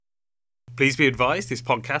Please be advised this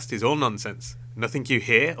podcast is all nonsense. Nothing you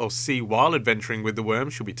hear or see while adventuring with the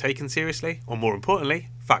worms should be taken seriously, or more importantly,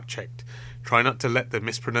 fact-checked. Try not to let the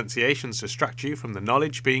mispronunciations distract you from the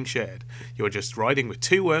knowledge being shared. You're just riding with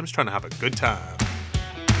two worms trying to have a good time.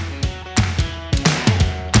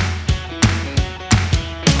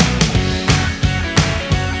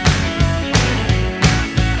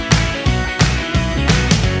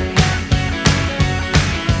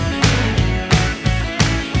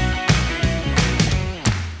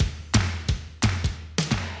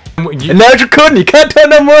 And now it's recording, you can't turn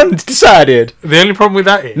them on, it's decided. The only problem with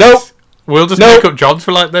that is... Nope. We'll just make up jobs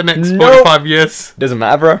for like the next 45 years. Doesn't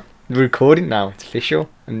matter, bro. We're recording now, it's official,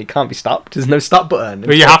 and it can't be stopped. There's no stop button.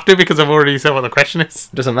 Well, you have to, because I've already said what the question is.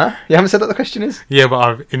 Doesn't matter. You haven't said what the question is? Yeah, but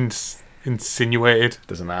I've insinuated.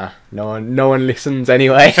 Doesn't matter. No one listens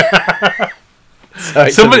anyway. So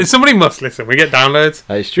somebody must listen. We get downloads.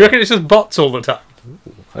 That is Do true. you reckon it's just bots all the time?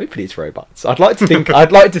 Hopefully it's robots. I'd like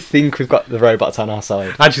to think we've got the robots on our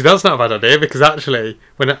side. Actually, that's not a bad idea, because actually,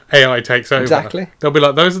 when AI takes over, Exactly. they'll be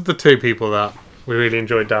like, those are the two people that we really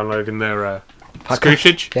enjoyed downloading their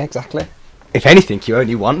scooshage. Yeah, exactly. If anything, you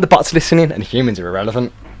only want the bots listening, and humans are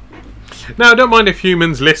irrelevant. Now, I don't mind if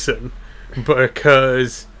humans listen, but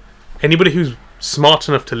because anybody who's smart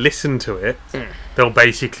enough to listen to it, they'll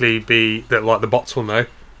basically be that, like, the bots will know.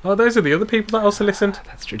 Oh, those are the other people that also listened.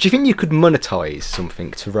 That's true. Do you think you could monetize something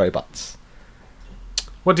to robots?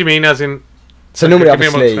 What do you mean, as in? So normally, give me a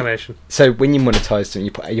more obviously, explanation. so when you monetize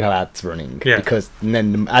something, you have ads running, Yeah. because and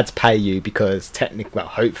then the ads pay you because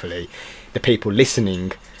hopefully, the people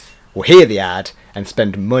listening will hear the ad and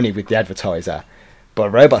spend money with the advertiser. But a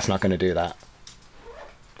robot's not going to do that.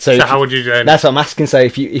 So how would you do it? That's what I'm asking. So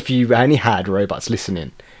if you only had robots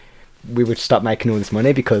listening, we would stop making all this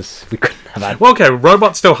money because we couldn't have ads. Well, okay,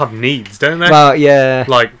 robots still have needs, don't they? Well, yeah.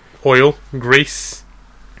 Like oil, grease.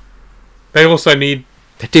 They also need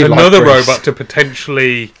They do another like grease. robot to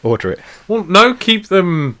potentially... Order it. Well, no, keep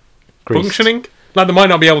them Greased. functioning. Like, they might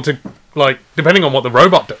not be able to, like, depending on what the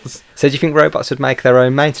robot does. So do you think robots would make their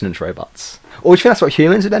own maintenance robots? Or do you think that's what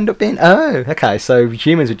humans would end up being? Oh, okay, so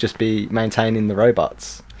humans would just be maintaining the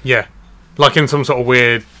robots. Yeah. Like in some sort of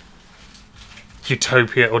weird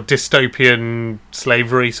utopia or dystopian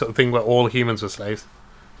slavery sort of thing where all humans were slaves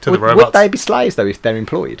to the robots. Would they be slaves, though, if they're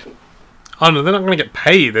employed? Oh, no, they're not going to get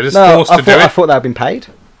paid. They're just No, forced to do I it. thought they'd been paid.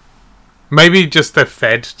 Maybe just they're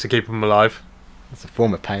fed to keep them alive. That's a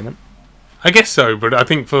form of payment. I guess so, but I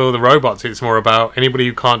think for the robots it's more about anybody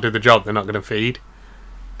who can't do the job they're not going to feed.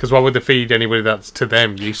 Because why would they feed anybody that's to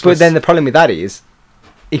them useless? But then the problem with that is,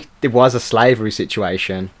 if it was a slavery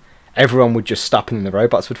situation, everyone would just stop and then the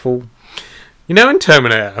robots would fall. You know, in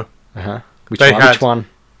Terminator, Which They one? had- Which one?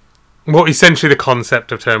 well, essentially the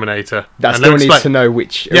concept of Terminator. I And still let me need explain- to know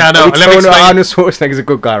which. Yeah, I know, Which let me one explain- Arnold Schwarzenegger's a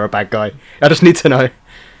good guy or a bad guy. I just need to know.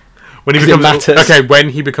 when he 'cause it becomes matters. okay, when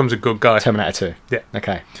he becomes a good guy. Terminator 2. Yeah.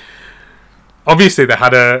 Okay. Obviously,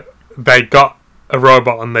 they got a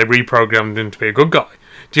robot and they reprogrammed him to be a good guy.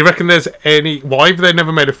 Do you reckon there's any? Why have they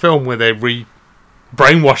never made a film where they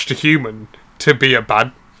brainwashed a human to be a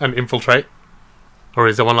bad and infiltrate? Or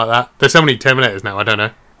is there one like that? There's so many Terminators now. I don't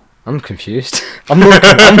know. I'm confused. I'm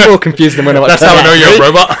more confused than when I watched That's how I know you're a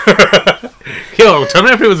Terminator. robot. Yo,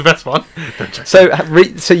 Terminator was the best one.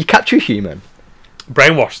 So you capture a human,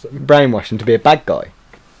 Brainwash them. brainwash them to be a bad guy.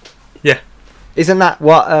 Yeah. Isn't that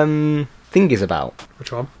what Thing is about?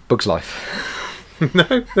 Which one? Bug's Life. No,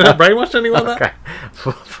 they don't brainwash anyone like that. Okay.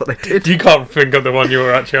 That's what they did. You can't think of the one you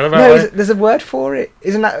were actually on about. No, right? there's a word for it.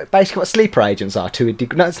 Isn't that basically what sleeper agents are to a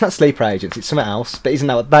degree? No, it's not sleeper agents. It's something else. But isn't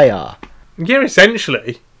that what they are? Yeah,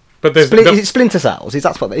 essentially. But there's Is it splinter cells? Is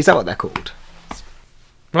that what they're called?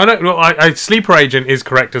 I don't know. Sleeper Agent is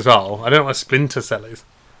correct as well. I don't know what Splinter Cell is.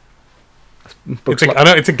 I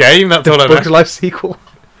know it's a game. That's all I know. Bug's Life sequel.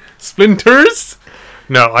 Splinters?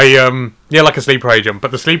 No, like a sleeper agent,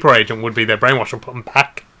 but the sleeper agent would be their brainwash and put them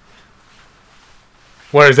back.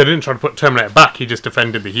 Whereas they didn't try to put Terminator back; he just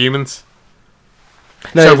defended the humans.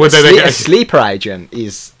 No, So would they get a sleeper agent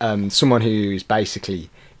is someone who's basically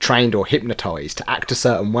trained or hypnotized to act a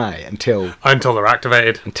certain way until they're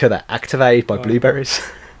activated. they're activated by blueberries.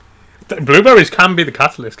 Blueberries can be the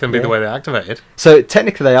catalyst, can be the way they're activated. So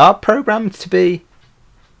technically, they are programmed to be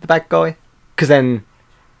the bad guy, because then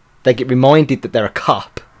they get reminded that they're a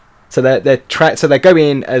cop. So they go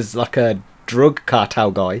in as like a drug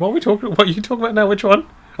cartel guy. What are you talking about now? Which one?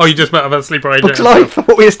 Oh, you just met about sleeper agent. Bug's Life. I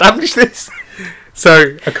thought we established this.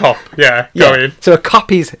 So a cop, go in. So a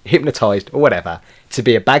cop is hypnotized or whatever to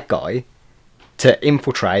be a bad guy, to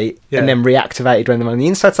infiltrate and then reactivated when they're on the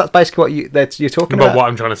inside. So that's basically what you're talking about. But what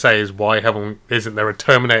I'm trying to say is, why isn't there a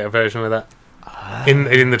Terminator version of that?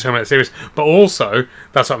 in the Terminator series. But also,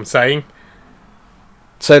 that's what I'm saying.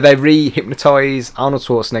 So they re-hypnotise Arnold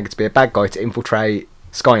Schwarzenegger to be a bad guy to infiltrate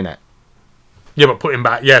Skynet. Yeah, but put him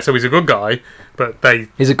back. Yeah, so he's a good guy, but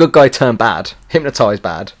He's a good guy turned bad. Hypnotised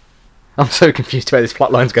bad. I'm so confused where this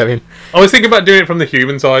plotline's going. I was thinking about doing it from the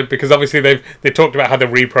human side, because obviously they talked about how they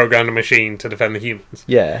reprogrammed a machine to defend the humans.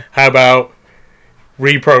 Yeah. How about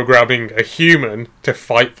reprogramming a human to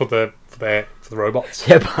fight for the robots?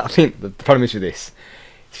 Yeah, but I think the problem is with this.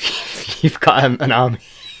 You've got an army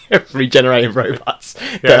of regenerating robots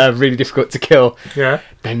that are really difficult to kill. Yeah.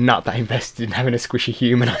 They're not that invested in having a squishy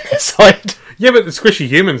human on their side. Yeah, but the squishy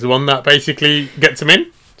human's the one that basically gets them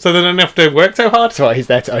in, so they don't have to work so hard. That's why he's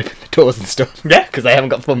there to open the doors and stuff. Yeah. Because they haven't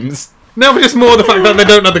got thumbs. No, but just more the fact that they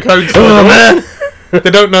don't know the codes. Oh, man!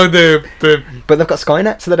 They don't know the... But they've got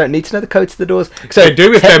Skynet, so they don't need to know the codes to the doors. So they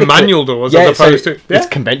do if they're manual doors, as opposed to... It's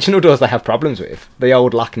conventional doors they have problems with. The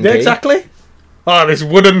old lock and key. Yeah, exactly. Oh, this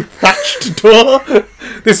wooden thatched door.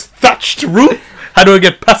 This thatched roof. How do I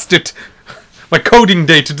get past it? My coding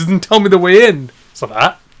data doesn't tell me the way in. Stuff like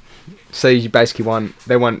that. So you basically want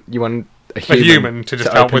a human to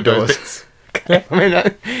just help with those bits. I mean,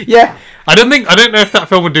 yeah. I don't know if that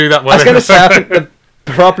film would do that well. I was going to say, I think the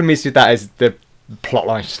problem is with that is the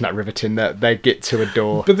plotline's just not riveting. That they get to a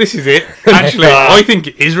door. But this is it. Actually, I think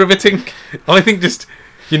it is riveting. I think just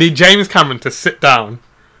you need James Cameron to sit down.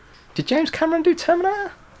 Did James Cameron do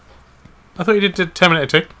Terminator? I thought he did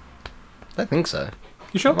Terminator 2. I don't think so.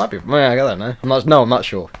 You sure? It might be. Well, I don't know. I'm not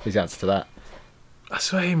sure. Is the answer to that? I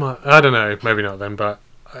swear he might. I don't know. Maybe not then, but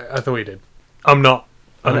I thought he did. I'm not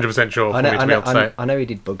 100% sure for me to be able to say. I know he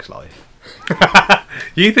did Bug's Life.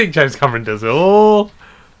 You think James Cameron does it all?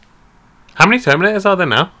 How many Terminators are there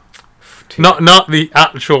now? Not the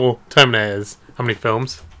actual Terminators. How many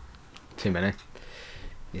films? Too many.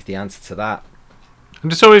 Is the answer to that. I'm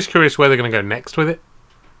just always curious where they're going to go next with it.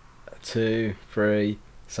 2, 3,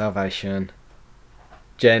 Salvation,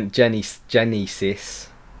 Genesis,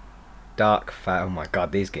 Dark Fate. Oh my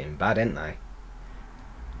god, these getting bad, ain't they?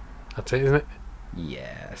 That's it, isn't it?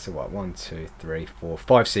 Yeah, so what? 1, 2, 3, 4,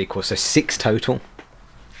 5 sequels, so 6 total.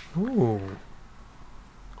 Ooh.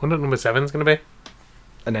 I wonder what number 7's going to be.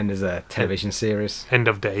 And then there's a television series. End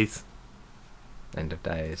of Days. End of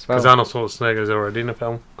Days. Because Arnold Schwarzenegger's already in a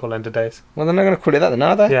film called End of Days. Well, they're not going to call it that then,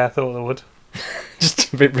 are they? Yeah, I thought they would.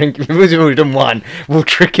 Just a bit rinky. We've already done one. We'll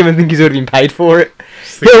trick him and think he's already been paid for it.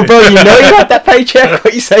 Little bro, you know you had that paycheck.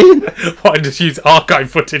 What are you saying? Why just use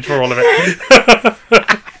archive footage for all of it?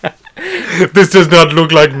 This does not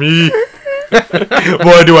look like me.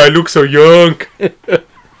 Why do I look so young?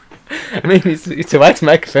 I mean, it's a way to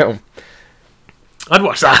make a film. I'd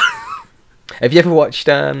watch that. Have you ever watched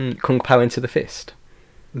Kung Pao Into the Fist?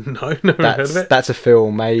 No, never heard of it. That's a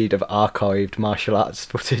film made of archived martial arts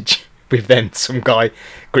footage with then some guy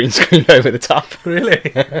green screen over the top.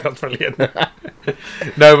 Really? That's brilliant.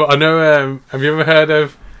 No, but I know. Have you ever heard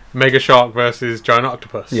of Mega Shark versus Giant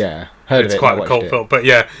Octopus? Yeah, heard of it. It's quite a cult film, but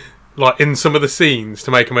yeah, like in some of the scenes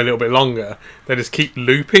to make them a little bit longer, they just keep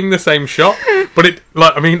looping the same shot. But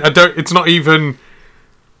it's not even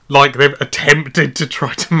like they've attempted to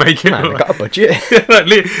try to make it. Man, they've got a budget.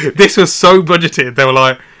 This was so budgeted. They were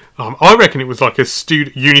like, I reckon it was like a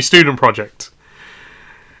uni student project.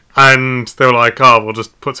 And they were like, we'll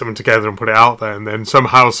just put something together and put it out there. And then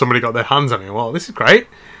somehow somebody got their hands on it. Well, this is great.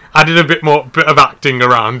 Added a bit of acting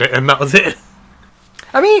around it, and that was it.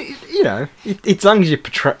 I mean, you know, as long as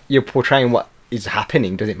you're portraying what is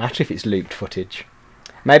happening, does it matter if it's looped footage?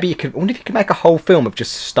 Maybe you could. I wonder if you could make a whole film of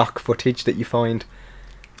just stock footage that you find.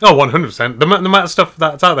 Oh, 100%. The amount of stuff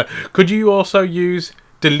that's out there. Could you also use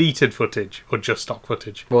deleted footage or just stock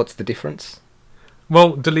footage? What's the difference?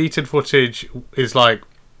 Well, deleted footage is like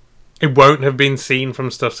it won't have been seen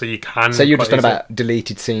from stuff, so you can. So you're just on about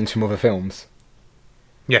deleted scenes from other films.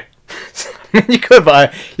 Yeah, you could,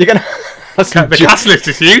 but you're gonna. The cast list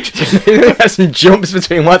is huge. There's some jumps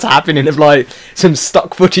between what's happening of like some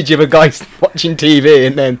stock footage of a guy watching TV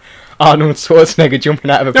and then Arnold Schwarzenegger jumping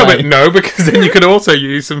out of a plane. No, because then you could also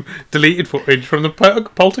use some deleted footage from the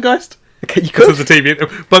Poltergeist. Okay, you could. The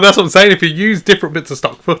TV. But that's what I'm saying. If you use different bits of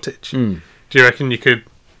stock footage, do you reckon you could?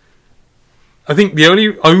 I think the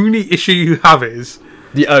only issue you have is.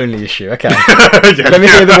 The only issue, okay. Let me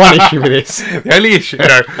hear the one issue with this. The only issue,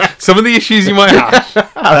 some of the issues you might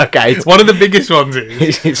have. Okay. One of the biggest ones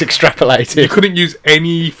is... It's extrapolated. You couldn't use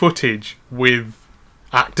any footage with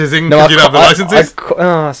actors in because you don't have the licenses.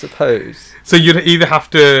 I suppose. So you'd either have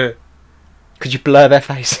to... Could you blur their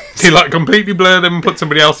faces? To like completely blur them and put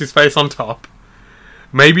somebody else's face on top.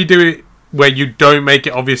 Maybe do it where you don't make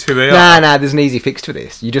it obvious who they are. Nah, there's an easy fix for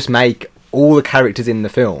this. You just make all the characters in the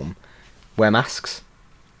film... wear masks.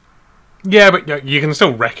 Yeah, but you can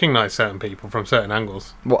still recognise certain people from certain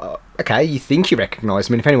angles. Well, okay, you think you recognise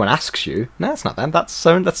them, and if anyone asks you, no, it's not them. That's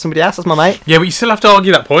somebody else. That's my mate. Yeah, but you still have to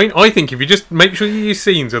argue that point. I think if you just make sure you use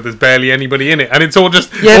scenes where there's barely anybody in it, and it's all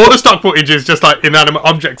just the stock footage is just like inanimate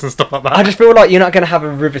objects and stuff like that. I just feel like you're not going to have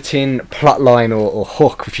a riveting plot line or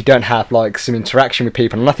hook if you don't have like some interaction with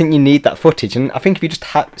people, and I think you need that footage. And I think if you just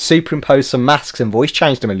superimpose some masks and voice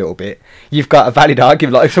change them a little bit, you've got a valid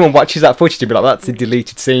argument. Like if someone watches that footage, you'd be like, "That's a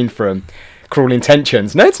deleted scene from Cruel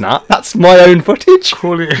Intentions." No, it's not. That's my own footage.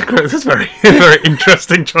 That's a very, very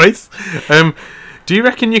interesting choice. Do you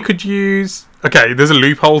reckon you could use... Okay, there's a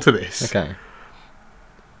loophole to this. Okay.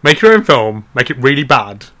 Make your own film, make it really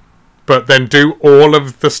bad, but then do all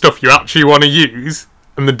of the stuff you actually want to use,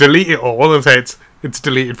 and then delete it all and say it's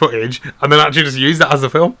deleted footage, and then actually just use that as a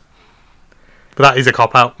film. But that is a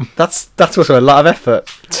cop-out. That's also a lot of effort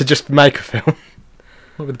to just make a film.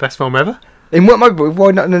 What would be the best film ever? In what mode?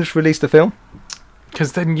 Why not just release the film?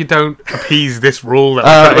 Because then you don't appease this rule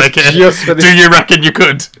that make it. Do you reckon you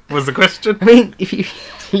could? Was the question. I mean, if you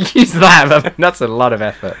use that, that's a lot of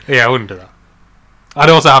effort. Yeah, I wouldn't do that. I'd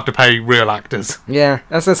also have to pay real actors. Yeah,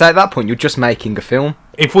 as I say, at that point, you're just making a film.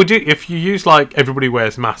 If you use like everybody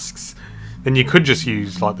wears masks, then you could just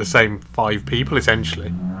use like the same 5 people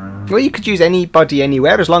essentially. Well, you could use anybody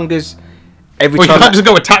anywhere as long as. You can't just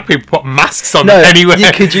go attack people, put masks on anywhere.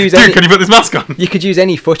 You could use Dude, can you put this mask on? You could use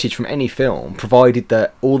any footage from any film, provided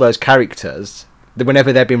that all those characters, that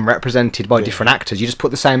whenever they're being represented by different actors, you just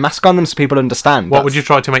put the same mask on them so people understand. What would you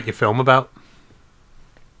try to make your film about?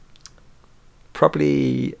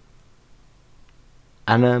 Probably...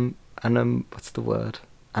 what's the word?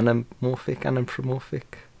 Anamorphic?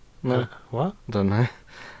 No. What? I don't know.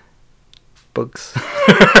 Bugs.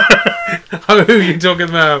 Who are you talking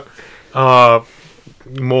about?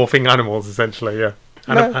 Morphing animals, essentially, yeah.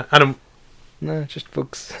 No, just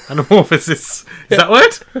bugs. Anamorphosis. Is that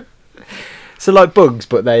word? So like bugs,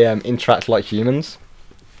 but they interact like humans.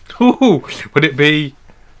 Ooh, would it be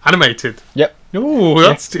animated? Yep. Ooh,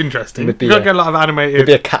 that's interesting. You've got to get a lot of animated... There'd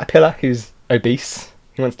be a caterpillar who's obese.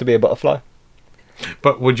 He wants to be a butterfly.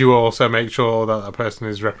 But would you also make sure that person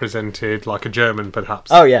is represented like a German,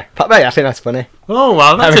 perhaps? Oh, yeah. I think that's funny. Oh,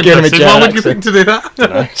 wow, that's interesting. Why would you think to do that? I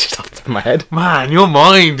don't know, it's just off the top of my head. Man, your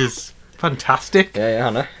mind is fantastic. Yeah,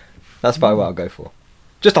 I know. That's probably what I'll go for.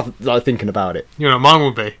 Just off like, thinking about it. You know what mine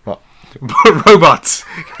would be? What? Robots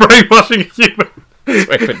brainwashing a human.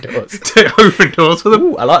 Open doors. To open doors for them.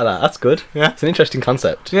 Ooh, I like that. That's good. Yeah. It's an interesting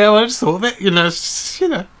concept. Yeah, well, I just thought of it.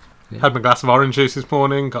 Yeah. Had my glass of orange juice this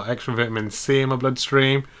morning. Got extra vitamin C in my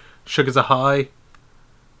bloodstream. Sugars are high.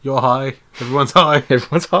 You're high. Everyone's high.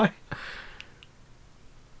 Everyone's high.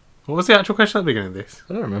 What was the actual question at the beginning of this?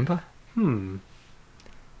 I don't remember.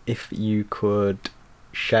 If you could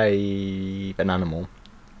shave an animal,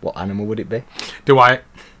 what animal would it be?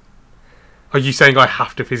 Are you saying I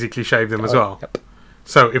have to physically shave them as well? Yep.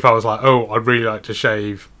 So if I was like, I'd really like to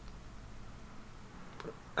shave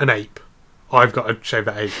an ape, I've got to shave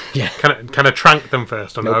that ape. Yeah. Can I trank them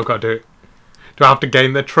first, or no? I've got to do it. Do I have to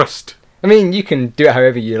gain their trust? I mean, you can do it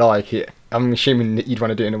however you like. I'm assuming that you'd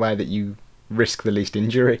want to do it in a way that you risk the least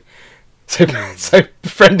injury. So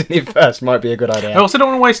befriending it first might be a good idea. I also don't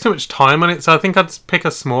want to waste too much time on it, so I think I'd pick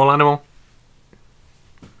a small animal.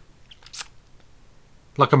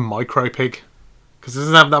 Like a micro pig. Because it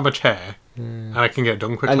doesn't have that much hair. And I can get it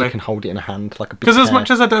done quickly. And you can hold it in a hand like a big Because as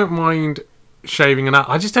much as I don't mind shaving an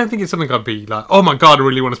I just don't think it's something I'd be like, oh my god, I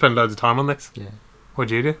really want to spend loads of time on this. Yeah. What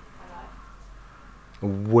do you do? A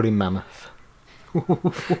woolly mammoth.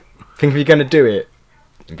 Think if you're going to do it,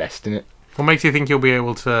 invest in it. What makes you think you'll be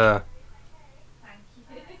able to...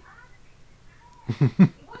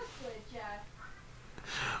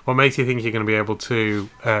 What makes you think you're going to be able to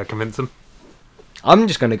convince them? I'm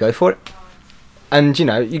just going to go for it. And,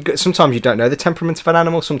 sometimes you don't know the temperament of an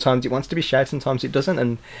animal. Sometimes it wants to be shaved, sometimes it doesn't.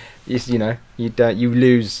 And, you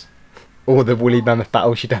lose all the woolly mammoth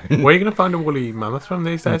battles you don't. Where are you going to find a woolly mammoth from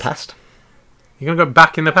these days? In the past. You're going to go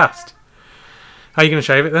back in the past? How are you going to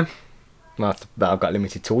shave it then? Well, I've got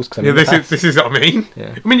limited tools. This is what I mean.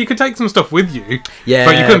 Yeah. I mean, you could take some stuff with you. Yeah,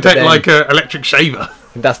 but you couldn't take like an electric shaver.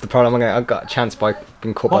 That's the problem. I've got a chance by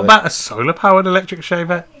being caught by about a solar-powered electric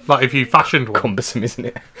shaver? Like if you fashioned one. Cumbersome, isn't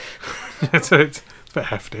it? it's a bit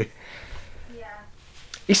hefty. Yeah.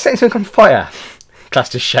 He's setting something on fire.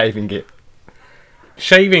 Classed as shaving it.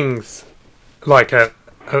 Shaving's like a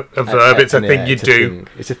verb. It's a thing you do.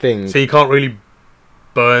 It's a thing. So you can't really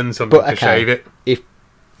burn something to shave it. If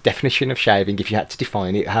definition of shaving, if you had to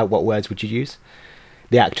define it, what words would you use?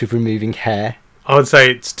 The act of removing hair. I would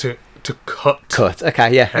say it's to to cut. Cut.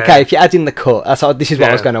 Okay, yeah. hair. Okay, if you're adding the cut, this is what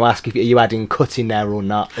I was Yeah. going to ask. If are you adding cut in there or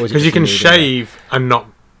not? Because you can shave and not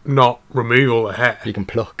remove all the hair. You can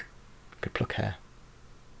pluck. You could pluck hair.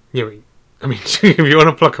 Yeah, I mean, if you want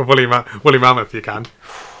to pluck a woolly mammoth, you can.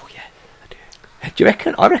 Oh, yeah, I do. Do you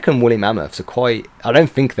reckon? I reckon woolly mammoths are quite. I don't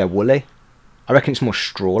think they're woolly. I reckon it's more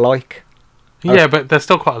straw-like. Yeah, but there's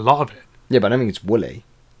still quite a lot of it. Yeah, but I don't think it's woolly.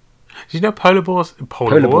 Did you know polar bears?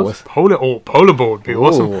 Polar bears. Polar bear would be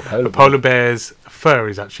awesome. Polar A polar bear's fur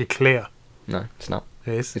is actually clear. No, it's not.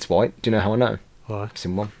 It is. It's white. Do you know how I know? Why? I've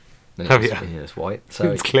seen one. Have you? It's white. So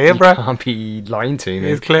It's clear, you bro. Can't be lying to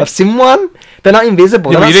me. It's clear. I've seen one. They're not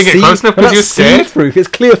invisible. Yeah, They're but you not didn't get close enough they're because not you were scared. see-through. It's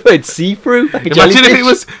clear. It's see-through. Like a Imagine if it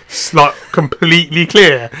jellyfish. was like completely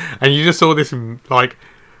clear and you just saw this like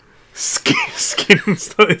skin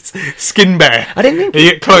bear. I didn't think.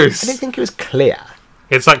 You get close. I didn't think it was clear.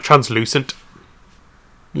 It's like translucent.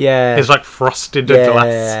 Yeah. It's like frosted glass.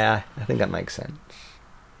 Yeah, I think that makes sense.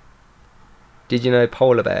 Did you know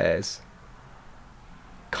polar bears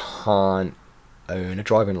can't own a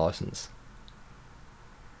driving license?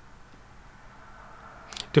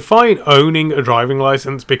 Define owning a driving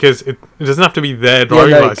license, because it doesn't have to be their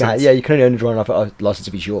driving license. Yeah, you can only own a driving license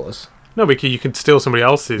if it's yours. No, because you could steal somebody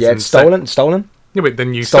else's. Yeah, it's stolen. Stolen. Yeah, but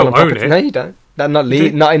then you Stolen still own property. it. No, you don't. That's not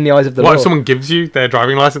not in the eyes of the law. What if someone gives you their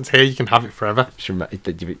driving license here? You can have it forever.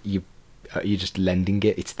 You're just lending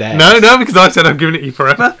it. It's theirs. No, because I said I'm giving it you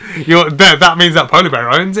forever. That means that polar bear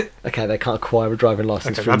owns it. Okay, they can't acquire a driving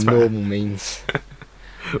license Okay, through that's fair. normal means.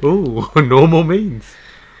 Ooh, normal means.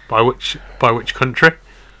 By which country?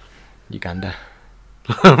 Uganda.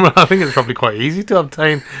 I think it's probably quite easy to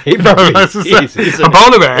obtain. It probably is, isn't A it?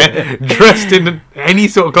 polar bear dressed in any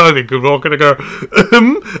sort of clothing could walk in and go,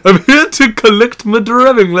 I'm here to collect my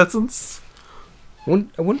driving lessons. I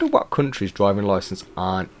wonder what countries' driving license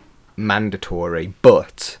aren't mandatory,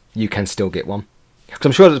 but you can still get one. Because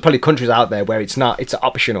I'm sure there's probably countries out there where it's not. It's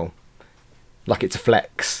optional. Like it's a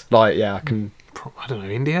flex. Like yeah, I can. I don't know,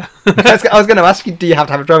 India? I was going to ask you, do you have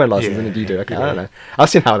to have a driving license? Yeah, And if you do, okay, yeah. I don't know. I've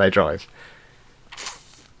seen how they drive.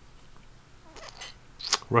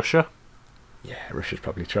 Russia? Yeah, Russia's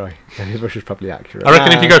probably try. Russia's probably accurate. I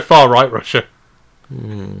reckon if you go far right, Russia,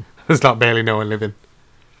 Mm, there's not barely no one living.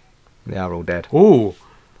 they are all dead. Ooh.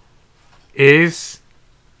 Is...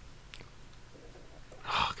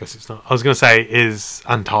 Oh, I guess it's not. I was going to say, is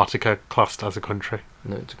Antarctica classed as a country?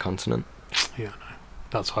 No, it's a continent. Yeah, no.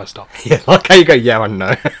 That's why I stopped. Yeah, like how you go, yeah, I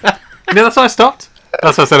know. Yeah, that's why I stopped.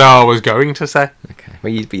 That's what I said I was going to say. Okay,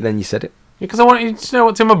 well, but then you said it, Because I want you to know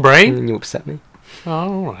what's in my brain. and you upset me. Oh,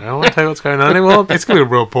 all right. I want to tell you what's going on anymore. It's going to be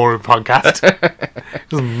a real boring podcast.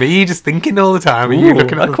 Just me just thinking all the time. And you Ooh,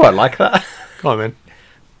 looking at I quite like that. Go on then.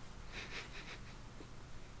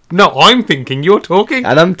 No, I'm thinking. You're talking.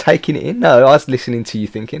 And I'm taking it in. No, I was listening to you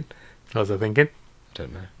thinking. What was I thinking? I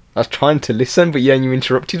don't know. I was trying to listen, but then you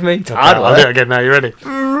interrupted me. It's Okay, hard I'll do it work. again now. You ready?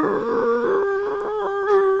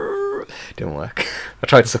 Didn't work. I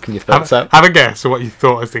tried sucking your thoughts out. Have a guess of what you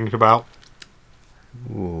thought I was thinking about.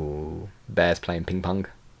 Ooh, bears playing ping pong.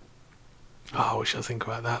 Oh, I wish I was thinking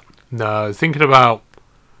about that. No, I was thinking about...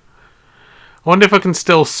 I wonder if I can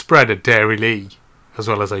still spread a Dairy Lea as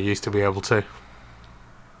well as I used to be able to.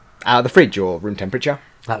 Out of the fridge or room temperature?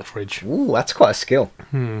 At the fridge. Ooh, that's quite a skill.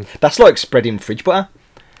 That's like spreading fridge butter.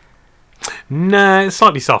 Nah, it's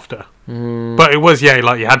slightly softer. But it was, yeah,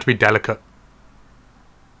 like you had to be delicate.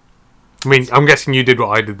 I mean, I'm guessing you did what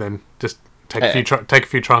I did then. Just take a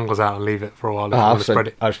few triangles out and leave it for a while. I And spread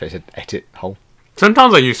it. was supposed to eat it whole.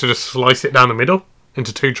 Sometimes I used to just slice it down the middle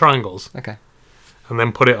into 2 triangles Okay. and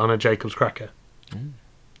then put it on a Jacob's cracker.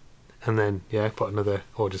 And then, yeah, put another,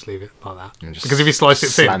 or just leave it like that. And just Because if you slice it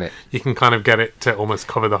slam thin, it. you can kind of get it to almost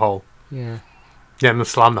cover the hole. Yeah. Yeah, and then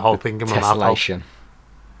slam the whole thing in my mouth hole. Tessellation.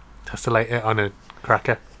 Tessellate it on a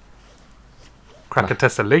cracker. Cracker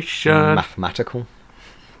tessellation. Mathematical.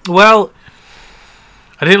 Well,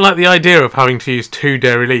 I didn't like the idea of having to use 2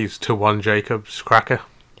 Dairy Leas to 1 Jacob's cracker.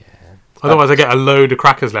 Yeah. Otherwise, I get a load of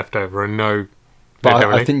crackers left over and no But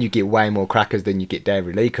Dairy I Lea. think you get way more crackers than you get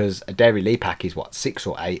Dairy Lea, because a Dairy Lea pack is what, 6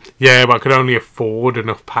 or 8? Yeah, but I could only afford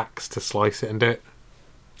enough packs to slice it and do it.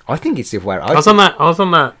 I think it's the other way around. I was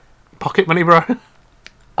on that pocket money, bro.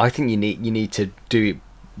 I think you need to do it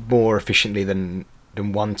more efficiently than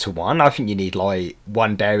 1-to-1. I think you need like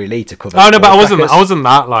 1 Dairy Lea to cover. Oh no, but I wasn't crackers.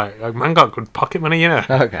 that like man got good pocket money, you know.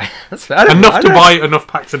 Okay, that's fair. I don't- Enough I to don't- buy enough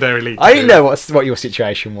packs of Dairy Lea. I didn't know what your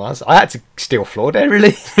situation was. I had to steal floor Dairy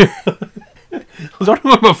Lea. I don't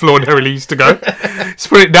know where my floor Dairy Lea used to go. Just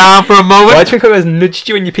put it down for a moment. Why do you think I was nudged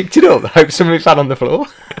you when you picked it up? I hope somebody fell on the floor.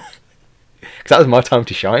 Because that was my time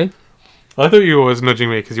to shine. I thought you were always nudging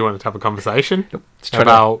me because you wanted to have a conversation Just trying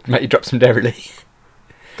about to make you drop some Dairy Lea.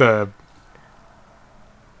 the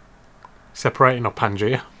separating or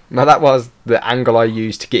Pangea. Now that was the angle I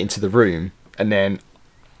used to get into the room, and then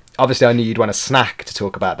obviously I knew you'd want a snack to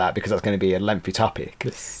talk about that because that's going to be a lengthy topic.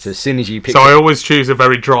 So as soon as you picked I always choose a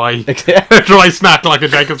very dry dry snack like a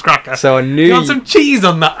Jacob's cracker. So I knew you want some cheese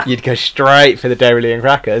on that. You'd go straight for the Dairy Lea and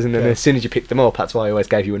crackers, and then as soon as you picked them up, that's why I always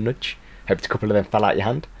gave you a nudge. Hoped a couple of them fell out your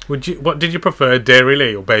hand. What did you prefer, Dairy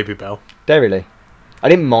Lea or Baby Bell? Dairy Lea. I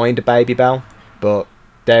didn't mind a Baby Bell, but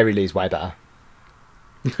Dairy Lea's way better.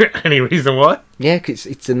 Any reason why? Yeah, cause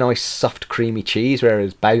it's a nice soft creamy cheese,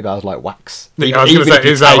 whereas Baby Bell's like wax. Yeah, I was going to say,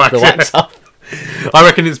 is that wax? Wax off. I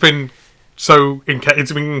reckon it's been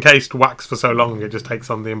it's been encased wax for so long, it just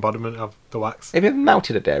takes on the embodiment of the wax. Have you ever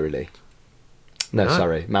melted a Dairy Lea? No,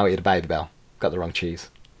 sorry, melted a Baby Bell. Got the wrong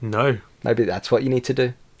cheese. No. Maybe that's what you need to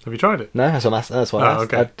do. Have you tried it? No, that's what I asked.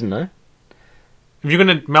 Okay. I didn't know. If you're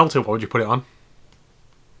going to melt it, what would you put it on?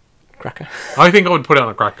 Cracker. I think I would put it on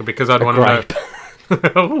a cracker because I'd want grape. to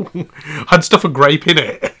know. I'd stuff a grape in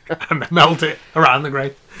it and then melt it around the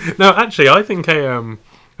grape. No, actually, I think a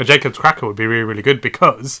Jacob's cracker would be really, really good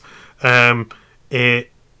because it,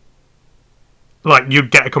 like, you'd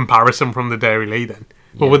get a comparison from the Dairy Lea then.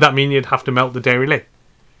 But would that mean you'd have to melt the Dairy Lea?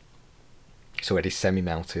 It's already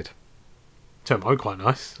semi-melted. So it might be quite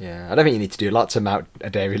nice. Yeah, I don't think you need to do a lot to melt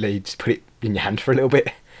a Dairy Lea. Just put it in your hand for a little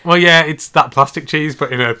bit. Well, yeah, it's that plastic cheese,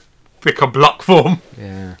 but in a thicker block form.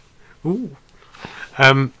 Yeah. Ooh.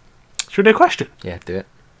 Should we do a question? Yeah, do it.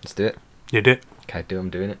 Let's do it. You did. Okay,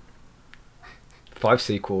 I'm doing it. 5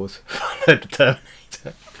 sequels. Follow the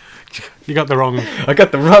Terminator. You got the wrong... I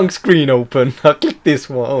got the wrong screen open. I clicked this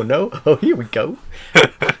one. Oh no. Oh, here we go.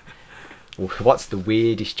 What's the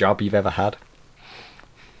weirdest job you've ever had?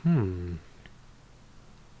 In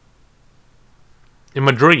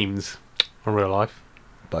my dreams or real life?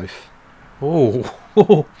 Both.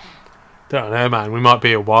 Oh. Don't know, man. We might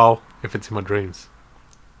be a while if it's in my dreams.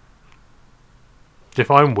 If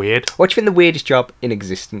I'm weird. What do you think the weirdest job in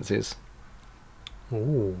existence is?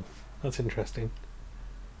 Oh, that's interesting.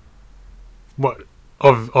 What?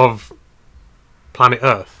 Of planet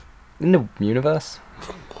Earth? In the universe?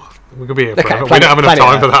 We could be here Okay, forever. We don't have enough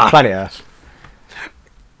time Earth, for that. Planet Earth.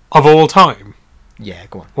 Of all time? Yeah,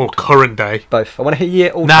 go on. Or current day? Both. I want to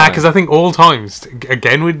hear all Nah, time. because I think all times,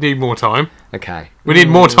 again, we'd need more time. Okay. We need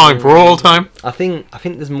more time for all time. I think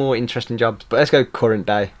there's more interesting jobs, but let's go current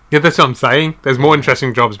day. Yeah, that's what I'm saying. There's more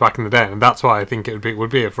interesting jobs back in the day, and that's why I think it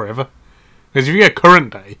would be here forever. Because if you get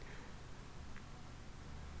current day...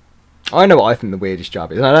 I know what I think the weirdest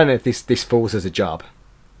job is. I don't know if this falls as a job,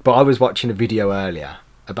 but I was watching a video earlier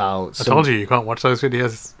about... I told you can't watch those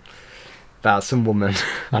videos. About some woman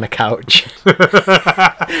on a couch.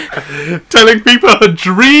 Telling people her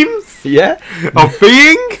dreams Yeah. of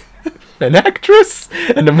being... An actress.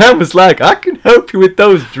 And the man was like, I can help you with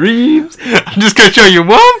those dreams. I'm just going to show you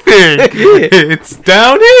one thing. It's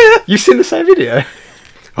down here. You've seen the same video?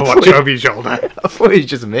 I watch over your shoulder. I thought it was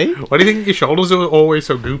just me. Why do you think your shoulders are always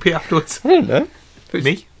so goopy afterwards? I don't know.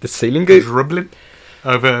 Me? The ceiling Just goop. rubbling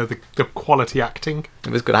over the quality acting.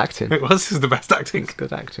 It was good acting. It was the best acting. It's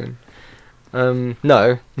good acting.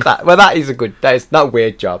 No. That is a good... That is not a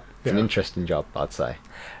weird job. It's an interesting job, I'd say.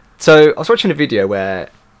 So, I was watching a video where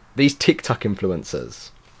these TikTok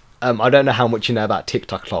influencers... I don't know how much you know about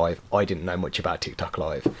TikTok Live. I didn't know much about TikTok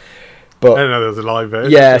Live. But I don't know there was a live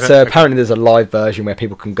version. yeah, so apparently there's a live version where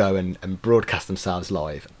people can go and broadcast themselves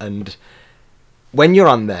live. And when you're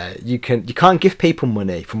on there, you can't give people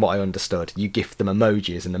money, from what I understood. You gift them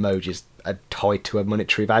emojis, and emojis are tied to a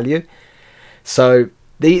monetary value. So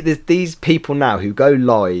these people now who go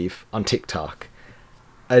live on TikTok,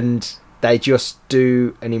 and they just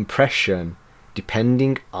do an impression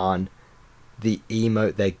depending on the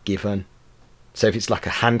emote they're given. So if it's like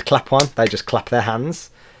a hand clap one, they just clap their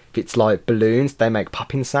hands. If it's like balloons, they make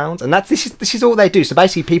popping sounds, and this is all they do. So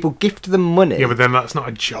basically, people gift them money. Yeah, but then that's not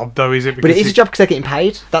a job, though, is it? But it is a job because they're getting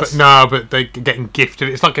paid. That's but they're getting gifted.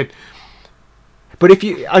 It's like a... But if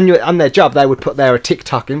you on their job, they would put they're a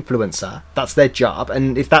TikTok influencer. That's their job,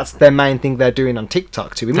 and if that's their main thing they're doing on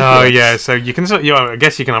TikTok to influence. Oh yeah, so you can. I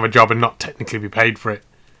guess you can have a job and not technically be paid for it.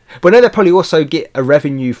 But no, they probably also get a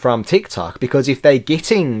revenue from TikTok, because if they're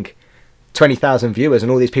getting 20,000 viewers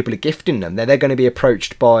and all these people are gifting them, then they're going to be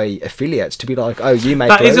approached by affiliates to be like, oh, you make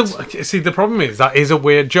loads. See, the problem is that is a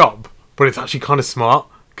weird job, but it's actually kind of smart,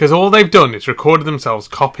 because all they've done is recorded themselves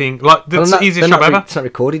copying. Like, that's the easiest job ever. It's not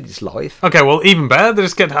recorded, it's live. Okay, well, even better. They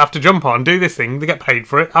just have to jump on, do this thing, they get paid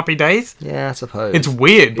for it. Happy days. Yeah, I suppose. It's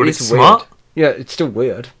weird, but it's weird. smart. Yeah, it's still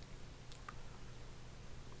weird.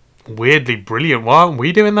 weirdly brilliant. Why aren't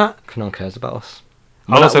we doing that? No one cares about us.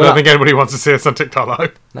 I also don't think anybody wants to see us on TikTok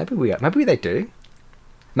Live. Maybe they do.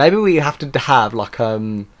 Maybe we have to have like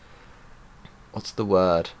what's the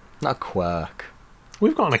word? Not a quirk.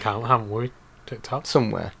 We've got an account, haven't we? TikTok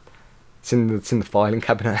somewhere. It's in the filing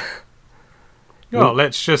cabinet. Well,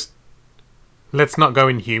 let's not go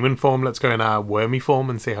in human form. Let's go in our wormy form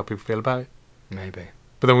and see how people feel about it. Maybe.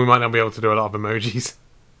 But then we might not be able to do a lot of emojis.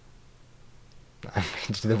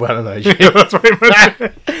 The worm emoji. Yeah, that's pretty much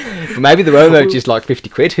it. But maybe the worm emoji is like 50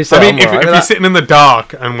 quid. I mean, if you're sitting in the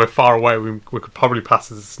dark and we're far away, we could probably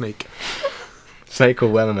pass as a snake. Snake or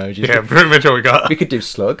worm emojis. Yeah, pretty much all we got. We could do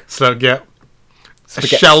slug. Slug, yeah. A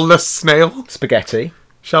shellless snail. Spaghetti.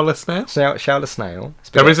 Shellless snail? Shellless snail.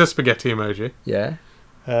 Spaghetti. There is a spaghetti emoji. Yeah.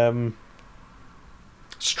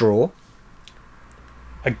 Straw.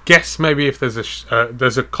 I guess maybe if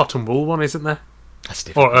there's a cotton wool one, isn't there? That's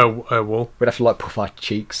different. Or a wool. We'd have to like puff our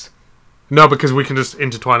cheeks. No, because we can just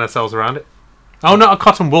intertwine ourselves around it. Oh, not a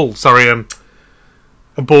cotton wool. Sorry, a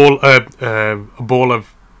ball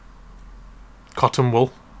of cotton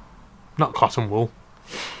wool. Not cotton wool.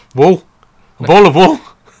 Wool. A ball of wool.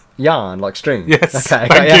 Yarn, like string. Yes. Okay,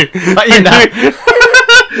 Thank you. Got you now.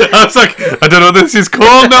 I was like, I don't know what this is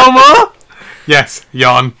called no more. Yes,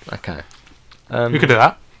 yarn. Okay. We could do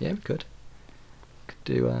that. Yeah, we could. Could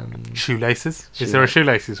do shoelaces. Is there a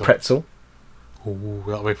shoelaces one? Pretzel. Ooh,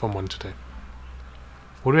 that'll be a fun one to do.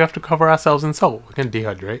 Would we have to cover ourselves in salt? We can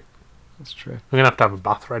dehydrate. That's true. We're gonna have to have a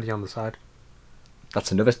bath ready on the side.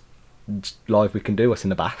 That's another live we can do. What's in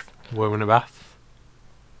the bath? We're in a bath.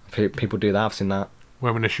 People do that. I've seen that.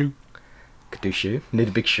 We're in a shoe. Could do shoe. Need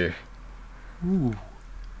a big shoe. Ooh.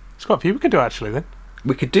 There's quite a few we could do actually then.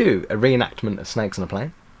 We could do a reenactment of Snakes on a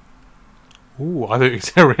Plane. Ooh, I thought you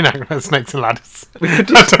said a reenactment of Snakes and Ladders. We could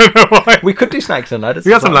do I don't know why. We could do Snakes and Ladders.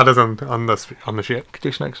 We got some ladders on the ship. Could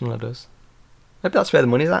do Snakes and Ladders. Maybe that's where the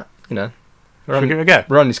money's at, you know. Should we give it a go?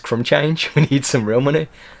 We're on this crumb change. We need some real money.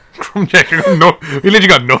 Crumb change? We literally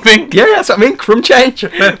got nothing. Yeah, that's what I mean. Crumb change.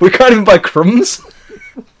 We can't even buy crumbs.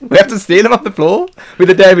 We have to steal them off the floor with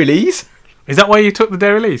the Dairy Leas. Is that why you took the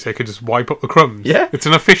Dairy Lea? So you could just wipe up the crumbs? Yeah. It's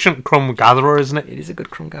an efficient crumb gatherer, isn't it? It is a good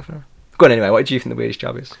crumb gatherer. Go on anyway, what do you think the weirdest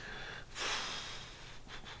job is?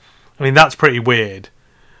 I mean, that's pretty weird.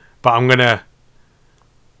 But I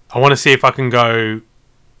want to see if I can go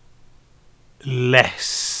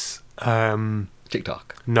less...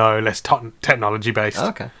 TikTok? No, less technology based. Oh,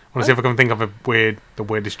 okay. I want to see if I can think of the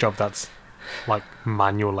weirdest job that's like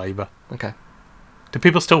manual labour. Okay. Do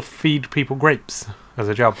people still feed people grapes as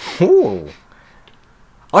a job? Ooh.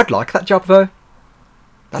 I'd like that job though.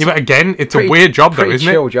 Yeah, but again, it's a weird job though, isn't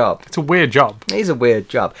it? Chill job. It's a weird job. It is a weird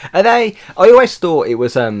job. I always thought it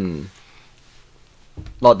was like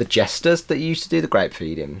the jesters that used to do the grape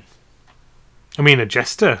feeding. I mean, a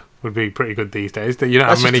jester would be pretty good these days. You don't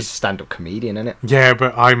That's have many just a stand-up comedian, isn't it? Yeah,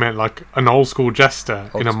 but I meant like an old school jester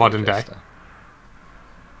in a modern day.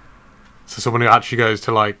 So someone who actually goes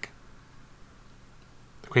to like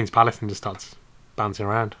the Queen's Palace and just starts bouncing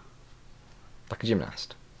around. Like a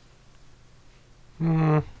gymnast.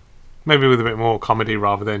 Maybe with a bit more comedy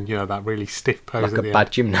rather than, that really stiff pose like at a the bad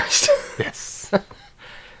end. gymnast. Yes.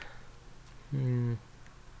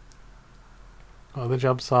 What other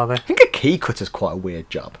jobs are there? I think a key cutter's quite a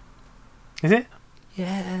weird job. Is it?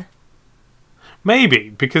 Yeah. Maybe,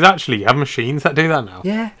 because actually you have machines that do that now.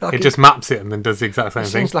 Yeah. Like it just maps it and then does the exact same it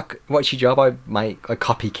thing. seems like, what's your job? I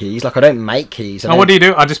copy keys. Like, I don't make keys. What do you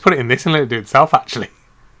do? I just put it in this and let it do it itself, actually.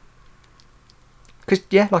 Because,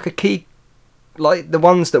 yeah, like a key... Like, the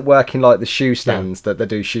ones that work in, like, the shoe stands that they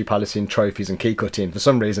do shoe polishing, trophies and key cutting, for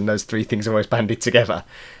some reason, those three things are always banded together.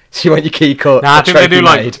 So you want your key cut, I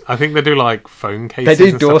think they do, like, phone cases.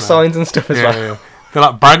 They do door signs and stuff as well. Yeah. They're,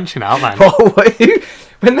 like, branching out, man.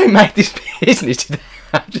 When they made this business,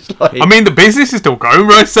 just like... I mean, the business is still going,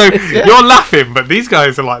 bro, so you're laughing, but these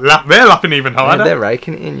guys are, like, they're laughing even harder. Yeah, they're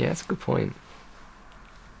raking it in, yeah, that's a good point.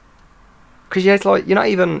 Because, yeah, it's like,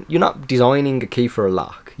 you're not designing a key for a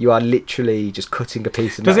lock. You are literally just cutting a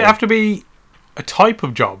piece of metal. Does it have to be a type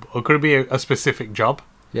of job, or could it be a specific job?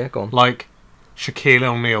 Yeah, go on. Like Shaquille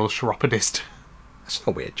O'Neal's chiropodist. That's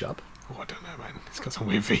not a weird job. Oh, I don't know, man. He's got some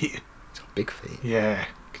weird feet. It's got big feet. Yeah.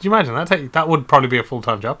 Could you imagine that? That would probably be a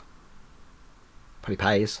full-time job. Probably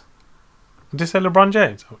pays. Did I say LeBron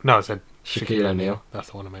James? No, I said Shaquille O'Neal. That's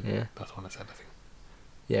the one I meant. Yeah. That's the one I said, I think.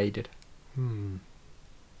 Yeah, you did.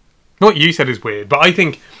 What you said is weird, but I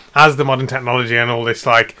think as the modern technology and all this,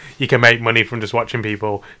 like, you can make money from just watching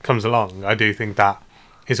people comes along, I do think that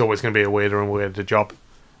is always going to be a weirder and weirder job.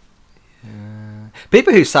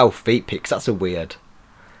 People who sell feet pics, that's a weird.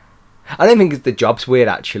 I don't think the job's weird,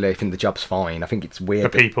 actually. I think the job's fine. I think it's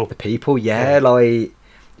weird. The people. The people, yeah. Like,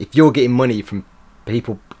 if you're getting money from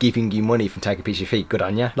people giving you money from taking a piece of your feet, good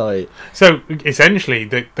on you. Like, so, essentially,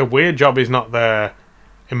 the weird job is not the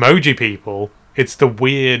emoji people. It's the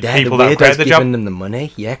weird people that create the job. Giving them the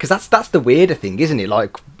money, yeah, because that's the weirder thing, isn't it?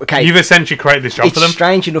 Like, okay, you've essentially created this job for them. It's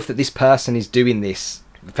strange enough that this person is doing this.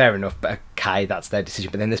 Fair enough, but okay, that's their decision.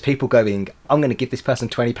 But then there's people going, "I'm going to give this person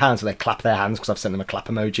 £20," and they clap their hands because I've sent them a clap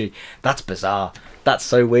emoji. That's bizarre. That's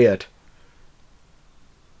so weird.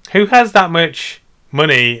 Who has that much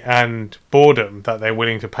money and boredom that they're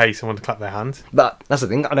willing to pay someone to clap their hands? That's the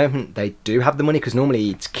thing. I don't think they do have the money because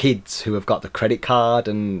normally it's kids who have got the credit card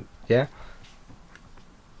and yeah.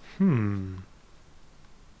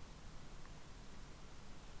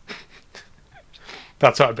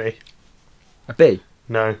 That's what I'd be. A B?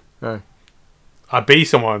 No. No. I'd be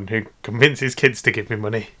someone who convinces kids to give me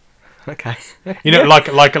money. Okay. You know,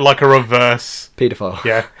 like a reverse paedophile.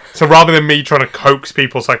 Yeah. So rather than me trying to coax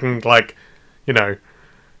people so I can, like, you know,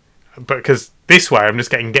 but because this way I'm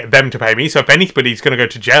just get them to pay me. So if anybody's going to go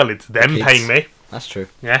to jail, it's them paying me. That's true.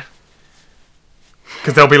 Yeah.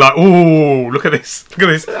 Because they'll be like, "Ooh, look at this! Look at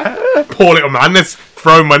this poor little man! Let's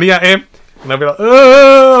throw money at him." And they'll be like,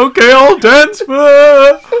 "Oh, okay, I'll dance."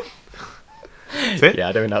 That's it. Yeah,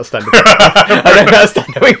 I don't know how to stand up. I don't know how to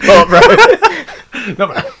stand up, bro. No,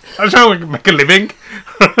 man. I'm trying to make a living.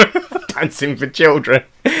 Dancing for children.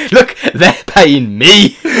 Look, they're paying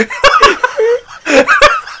me.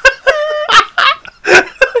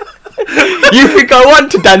 You think I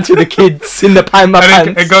want to dance with the kids in the pants?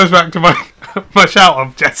 It goes back to my shout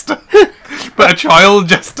of jester, but a child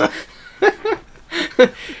jester.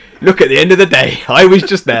 Look, at the end of the day, I was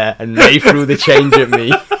just there and they threw the change at me.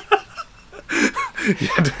 Yeah,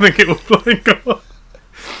 I don't think it will fly go.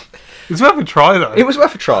 It's worth a try, though. It was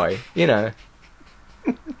worth a try, you know.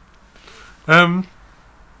 Yeah,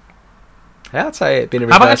 I'd say it'd been a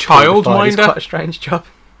how about a childminder? It's quite a strange job.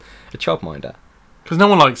 A childminder. Because no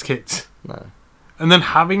one likes kids. No. And then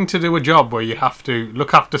having to do a job where you have to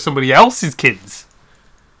look after somebody else's kids.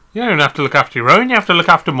 You don't have to look after your own, you have to look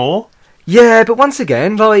after more. Yeah, but once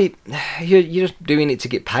again, like, you're just doing it to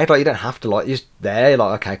get paid. Like, you don't have to, like, you're just there,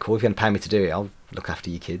 like, okay, cool, if you're going to pay me to do it, I'll look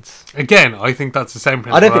after your kids. Again, I think that's the same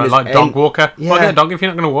principle. I don't think like dog walker. Yeah. Well, get a dog if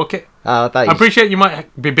you're not going to walk it. I appreciate you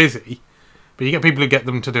might be busy, but you get people who get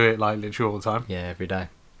them to do it, like, literally all the time. Yeah, every day.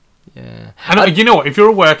 Yeah. And you know what, if you're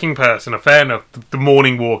a working person, fair enough, the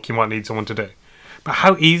morning walk you might need someone to do. But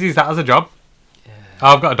how easy is that as a job? Yeah.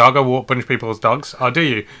 Oh, I've got a dog, I walk a bunch of people's dogs. Oh, do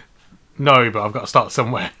you? No, but I've got to start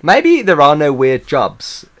somewhere. Maybe there are no weird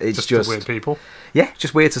jobs. It's just weird people. Yeah,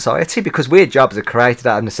 just weird society, because weird jobs are created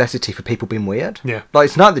out of necessity for people being weird. Yeah. Like,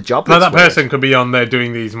 it's not the job No, that's that person could be on there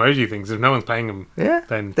doing these emoji things. If no one's paying them,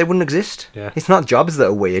 then they wouldn't exist. Yeah. It's not jobs that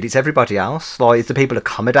are weird, it's everybody else. Like, it's the people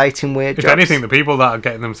accommodating weird if jobs. anything, the people that are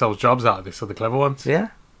getting themselves jobs out of this are the clever ones. Yeah.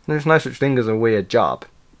 There's no such thing as a weird job.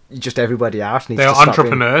 Just everybody else needs they to are stop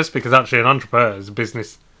entrepreneurs, because actually an entrepreneur is a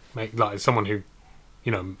business, like someone who,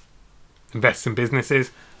 you know, invests in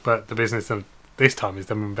businesses, but the business of this time is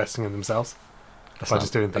them investing in themselves.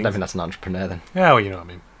 Just doing things. I don't think that's an entrepreneur then. Yeah, well, you know what I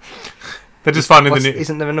mean. They're just finding the new...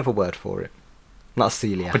 Isn't there another word for it? Not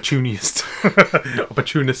celiac. Opportunist.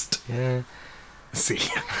 Opportunist. Yeah.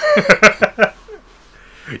 Celiac.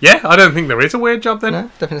 Yeah, I don't think there is a weird job then. No,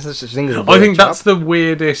 definitely there's such a thing as a weird I think job. that's the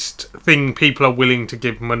weirdest thing people are willing to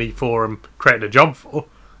give money for and create a job for,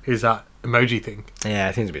 is that emoji thing. Yeah,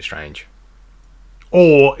 I think it's a bit strange.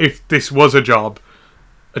 Or, if this was a job,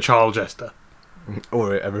 a child jester.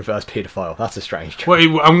 Or a reverse paedophile. That's a strange job.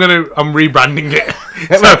 Well, I'm rebranding it.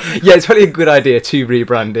 Yeah, it's probably a good idea to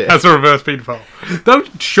rebrand it. As a reverse paedophile. Though,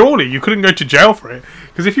 surely you couldn't go to jail for it.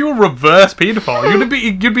 Because if you were a reverse paedophile,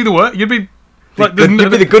 you'd be the worst. You'd be... Like, you'd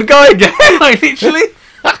be the good guy? Yeah, like, literally.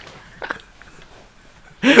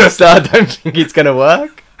 So I don't think it's going to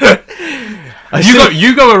work.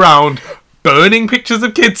 You go around burning pictures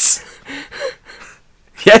of kids.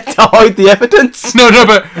 Yeah, to hide the evidence. No,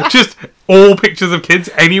 but just all pictures of kids.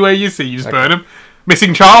 Anywhere you see, you just burn them.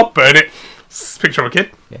 Missing child, burn it. Picture of a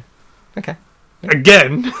kid. Yeah. Okay.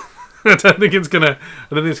 Again, I don't think it's gonna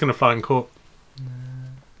fly in court.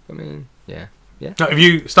 I mean, yeah. Now, if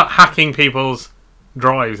you start hacking people's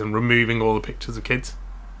drives and removing all the pictures of kids.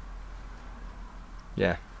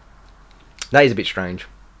 Yeah. That is a bit strange.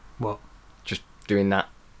 What? Just doing that.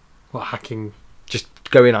 What, hacking? Just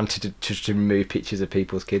going on to remove pictures of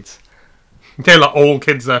people's kids. Yeah, like all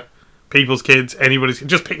kids are people's kids, anybody's...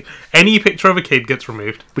 Just pick... Any picture of a kid gets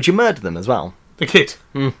removed. Would you murder them as well? The kid?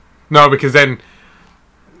 Mm. No, because then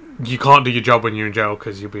you can't do your job when you're in jail,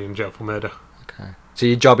 because you'll be in jail for murder. Okay. So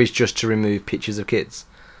your job is just to remove pictures of kids?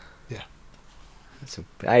 Yeah.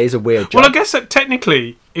 That is a weird job. Well, I guess that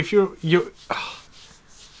technically, if you're...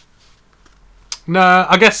 No,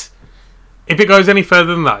 I guess if it goes any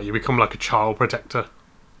further than that, you become like a child protector.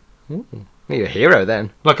 Ooh, you're a hero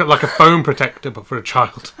then. Like a phone protector, but for a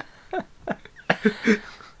child.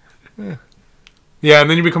 Yeah, and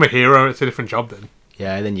then you become a hero. It's a different job then.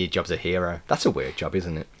 Yeah, then your job's a hero. That's a weird job,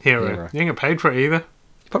 isn't it? Hero. You ain't get paid for it either.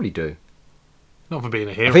 You probably do. Not for being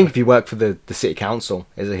a hero. I think if you work for the city council,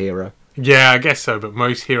 is a hero. Yeah, I guess so, but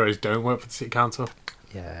most heroes don't work for the city council.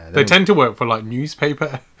 Yeah, They tend to work for like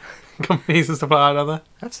newspaper companies and stuff like that,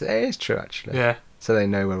 don't they? It is true, actually. Yeah. So they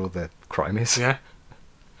know where all the crime is. Yeah.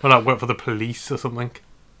 Or like work for the police or something.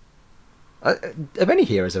 Have any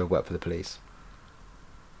heroes ever worked for the police?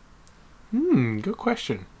 Good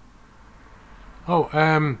question. Oh,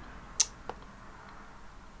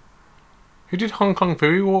 who did Hong Kong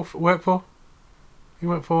Fooey work for? He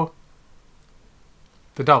worked for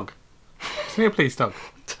the dog. Isn't he a police dog?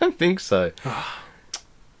 I don't think so.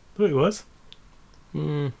 Thought he was.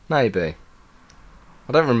 Maybe.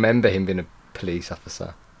 I don't remember him being a police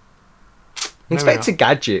officer. Maybe Inspector not.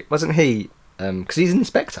 Gadget, wasn't he? Because he's an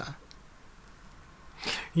inspector.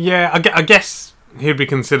 Yeah, I guess he'd be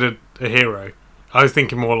considered a hero. I was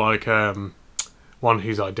thinking more like one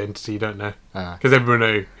whose identity you don't know. Because everyone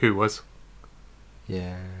knew who was.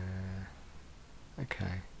 Yeah.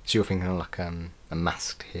 Okay. So you're thinking of like a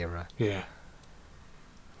masked hero. Yeah.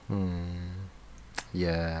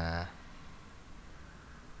 Yeah.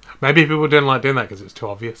 Maybe people didn't like doing that because it's too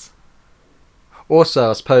obvious. Also,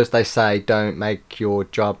 I suppose they say don't make your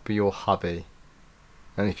job your hobby.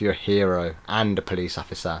 And if you're a hero and a police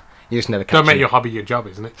officer, you just never catch Don't make them. your hobby your job,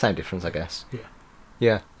 isn't it? Same difference, I guess. Yeah.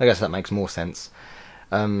 Yeah, I guess that makes more sense.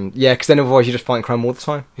 Yeah, because then otherwise you're just fighting crime all the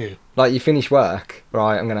time. Yeah. Like, you finish work,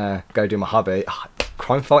 right, I'm going to go do my hobby.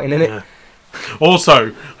 Crime fighting, innit? Yeah.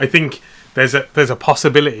 Also, I think there's a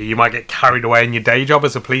possibility you might get carried away in your day job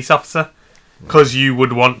as a police officer because you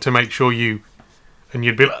would want to make sure and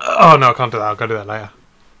you'd be like, oh no, I can't do that, I'll go do that later.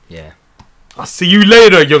 Yeah. I'll see you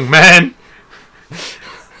later, young man.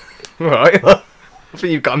 Right. I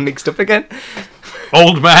think you've got them mixed up again.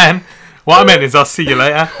 Old man. What I meant is I'll see you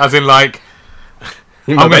later, as in like...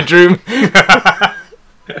 In my bedroom.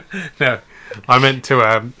 No, I meant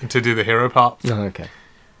to do the hero part. Oh, okay.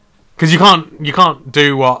 Because you can't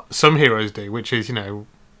do what some heroes do, which is,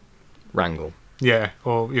 Wrangle. yeah,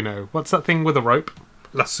 or, what's that thing with a rope?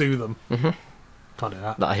 Lasso them. Mm-hmm. Can't do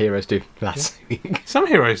that. That heroes do. Lassoing. Some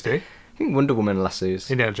heroes do. I think Wonder Woman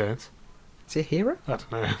lassos. Indiana Jones. Is he a hero? I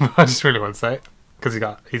don't know. I just really want to say it. Because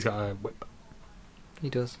he's got a whip. He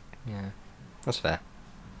does. Yeah. That's fair.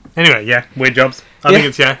 Anyway, yeah, weird jobs. I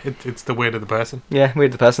think it's the weird of the person. Yeah,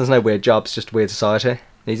 weird the person. There's no weird jobs, just weird society.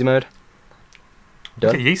 Easy mode.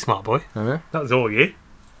 Look Done. at you, smart boy. I know. That was all you.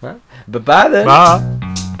 Right. Bye-bye then. Bye.